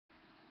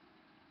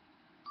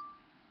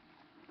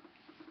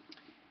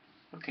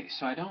Okay,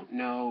 so I don't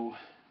know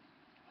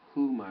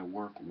who my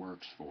work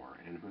works for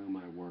and who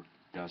my work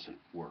doesn't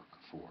work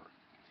for.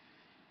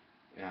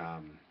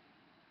 Um,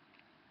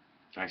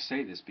 I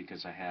say this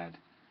because I had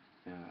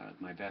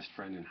my best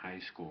friend in high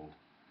school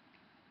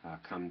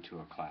come to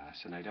a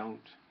class, and I don't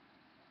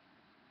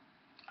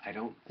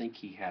think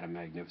he had a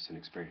magnificent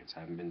experience.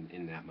 I haven't been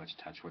in that much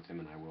touch with him,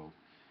 and I will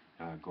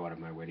go out of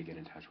my way to get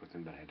in touch with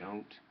him, but I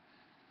don't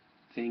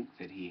think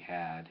that he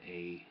had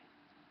an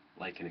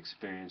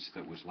experience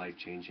that was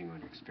life-changing, or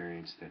an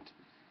experience that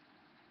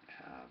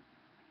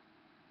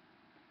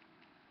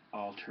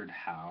altered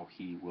how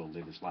he will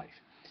live his life.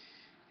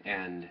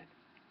 And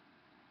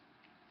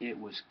it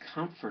was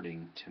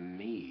comforting to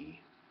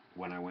me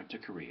when I went to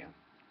Korea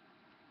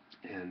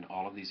and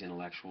all of these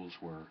intellectuals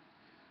were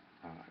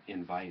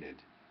invited,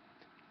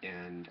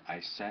 and I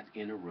sat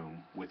in a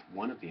room with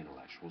one of the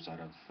intellectuals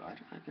out of,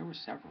 there were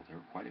several, there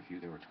were quite a few,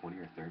 there were 20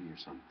 or 30 or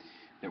some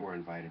that were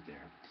invited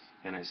there.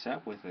 And I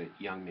sat with a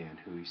young man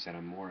who, he said,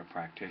 I'm more a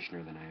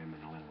practitioner than I am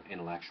an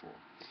intellectual.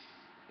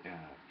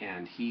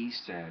 And he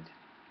said,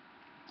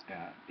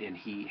 and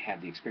he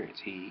had the experience.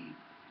 He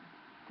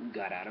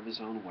got out of his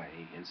own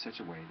way in such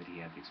a way that he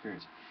had the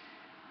experience.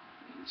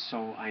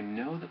 So I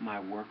know that my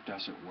work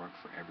doesn't work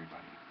for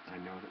everybody. I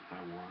know that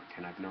my work,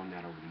 and I've known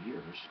that over the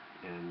years,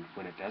 and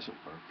when it doesn't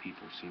work,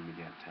 people seem to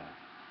get,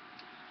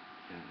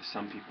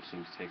 some people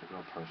seem to take it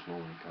real personal,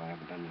 like, oh, I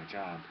haven't done my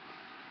job.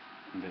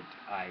 But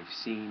I've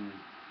seen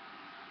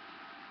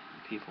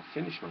people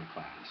finish my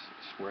class,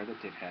 swear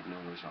that they've had no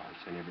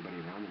results, and everybody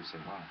around them say,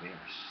 wow, they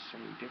are so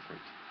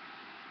different.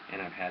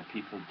 And I've had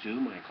people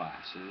do my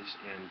classes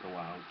and go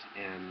out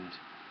and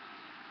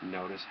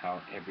notice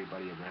how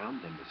everybody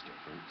around them is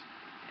different,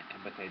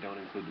 but they don't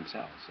include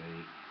themselves.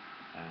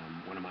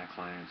 One of my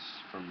clients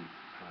from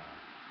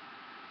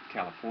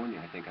California,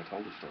 I think I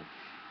told the story,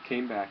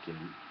 came back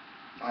in.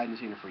 I hadn't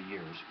seen her for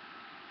years,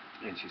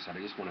 and she said, I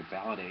just want to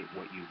validate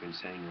what you've been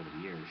saying over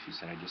the years. She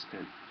said, I just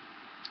spent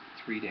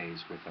 3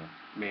 days with a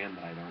man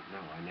that I don't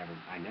know. I never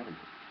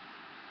knew.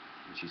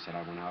 And she said,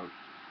 I went out,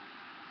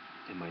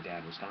 and my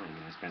dad was dying,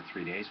 and I spent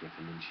 3 days with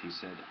him, and she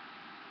said,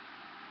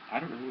 I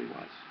don't know who he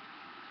was.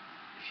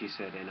 She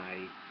said, and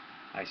I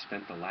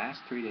spent the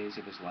last 3 days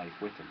of his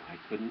life with him. I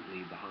couldn't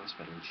leave the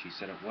hospital. And she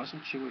said it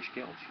wasn't Jewish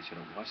guilt. She said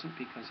it wasn't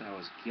because I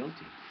was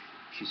guilty.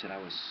 She said I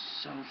was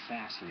so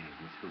fascinated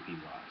with who he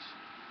was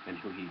and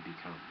who he'd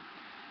become.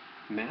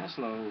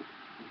 Maslow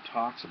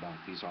talks about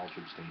these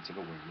altered states of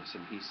awareness,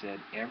 and he said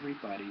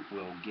everybody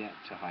will get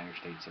to higher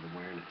states of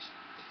awareness.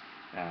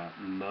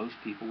 Most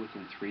people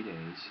within 3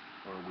 days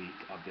or a week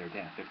of their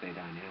death, if they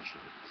die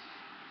naturally.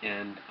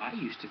 And I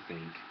used to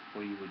think,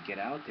 well, you would get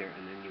out there,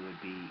 and then you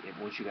would be,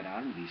 once you got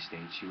out of these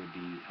states, you would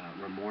be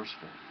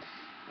remorseful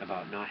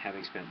about not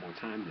having spent more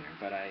time there.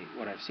 But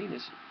what I've seen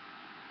is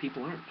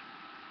people aren't.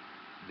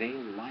 They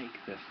like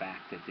the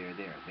fact that they're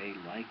there. They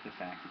like the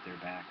fact that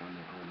they're back on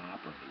their own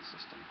operating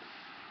system,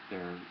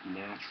 their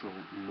natural,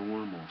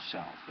 normal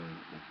self, the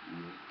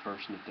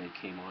person that they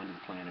came onto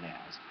the planet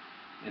as.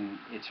 And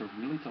it's a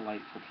really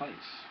delightful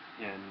place.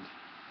 And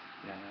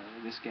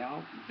this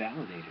gal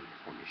validated it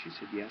for me. She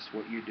said, yes,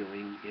 what you're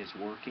doing is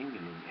working,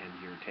 and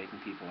you're taking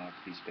people out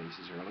to these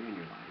spaces early in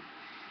your life.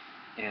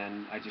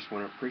 And I just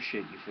want to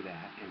appreciate you for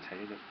that and tell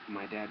you that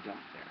my dad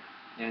got there.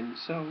 And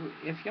so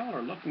if y'all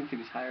are looking for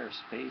these higher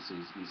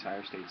spaces, these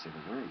higher states of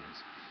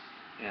awareness,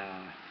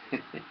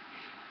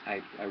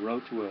 I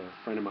wrote to a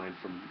friend of mine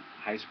from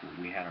high school.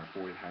 We had our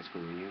 40th high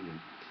school reunion,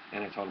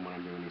 and I told him what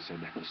I'm doing. He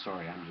said,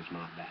 sorry, I'm just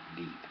not that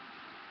deep.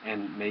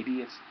 And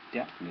maybe it's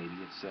depth, maybe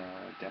it's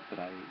depth that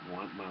I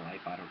want in my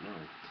life, I don't know.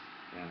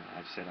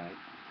 I've said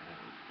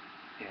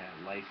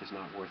life is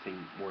not worth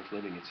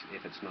living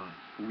if it's not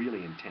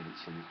really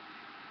intense,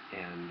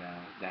 and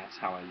that's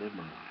how I live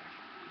my life.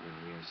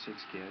 We have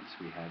 6 kids,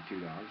 we had 2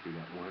 dogs, we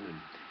got one,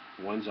 and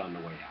one's on the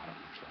way out, it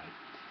looks like.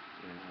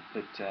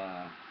 But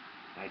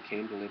I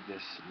came to live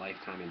this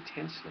lifetime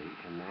intensely,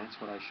 and that's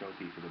what I show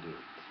people to do,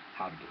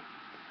 how to do it.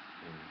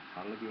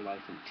 How to live your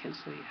life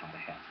intensely, how to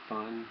have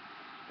fun,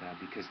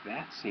 because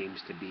that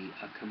seems to be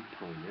a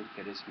component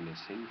that is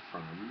missing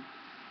from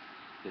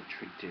the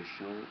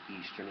traditional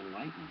Eastern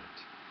Enlightenment.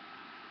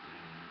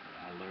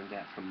 I learned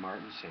that from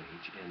Martin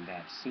Sage, and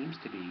that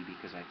seems to be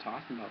because I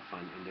talked about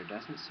fun, and there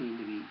doesn't seem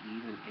to be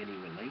even any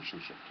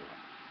relationship to it.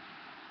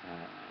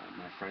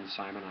 My friend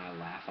Simon and I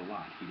laugh a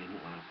lot. He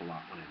didn't laugh a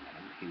lot when I met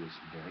him. He was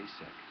very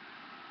sick.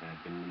 I'd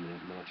been in the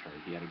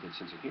military. He had a good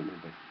sense of humor,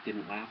 but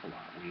didn't laugh a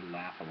lot. We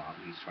laugh a lot.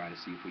 We try to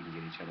see if we can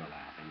get each other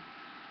laughing.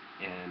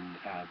 And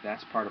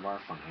that's part of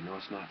our fun. I know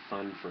it's not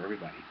fun for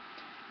everybody,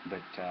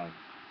 but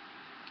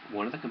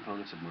one of the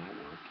components of my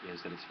work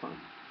is that it's fun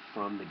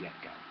from the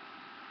get-go.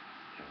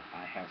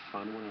 I have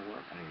fun when I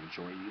work. I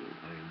enjoy you.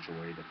 I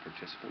enjoy the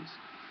participants.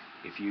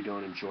 If you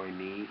don't enjoy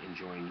me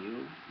enjoying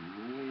you,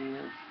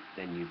 well,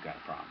 then you've got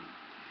a problem.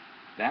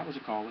 That was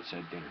a call that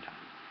said dinner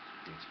time.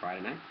 It's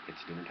Friday night.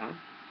 It's dinner time.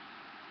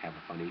 Have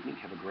a fun evening.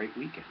 Have a great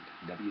weekend.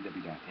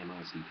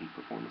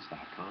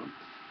 www.micpperformance.com.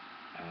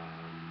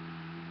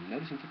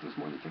 Noticing Tickles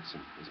More Than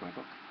Fixing is my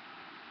book.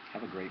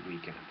 Have a great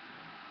weekend.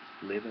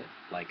 Live it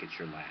like it's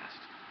your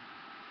last.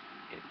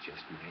 It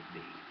just might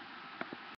be.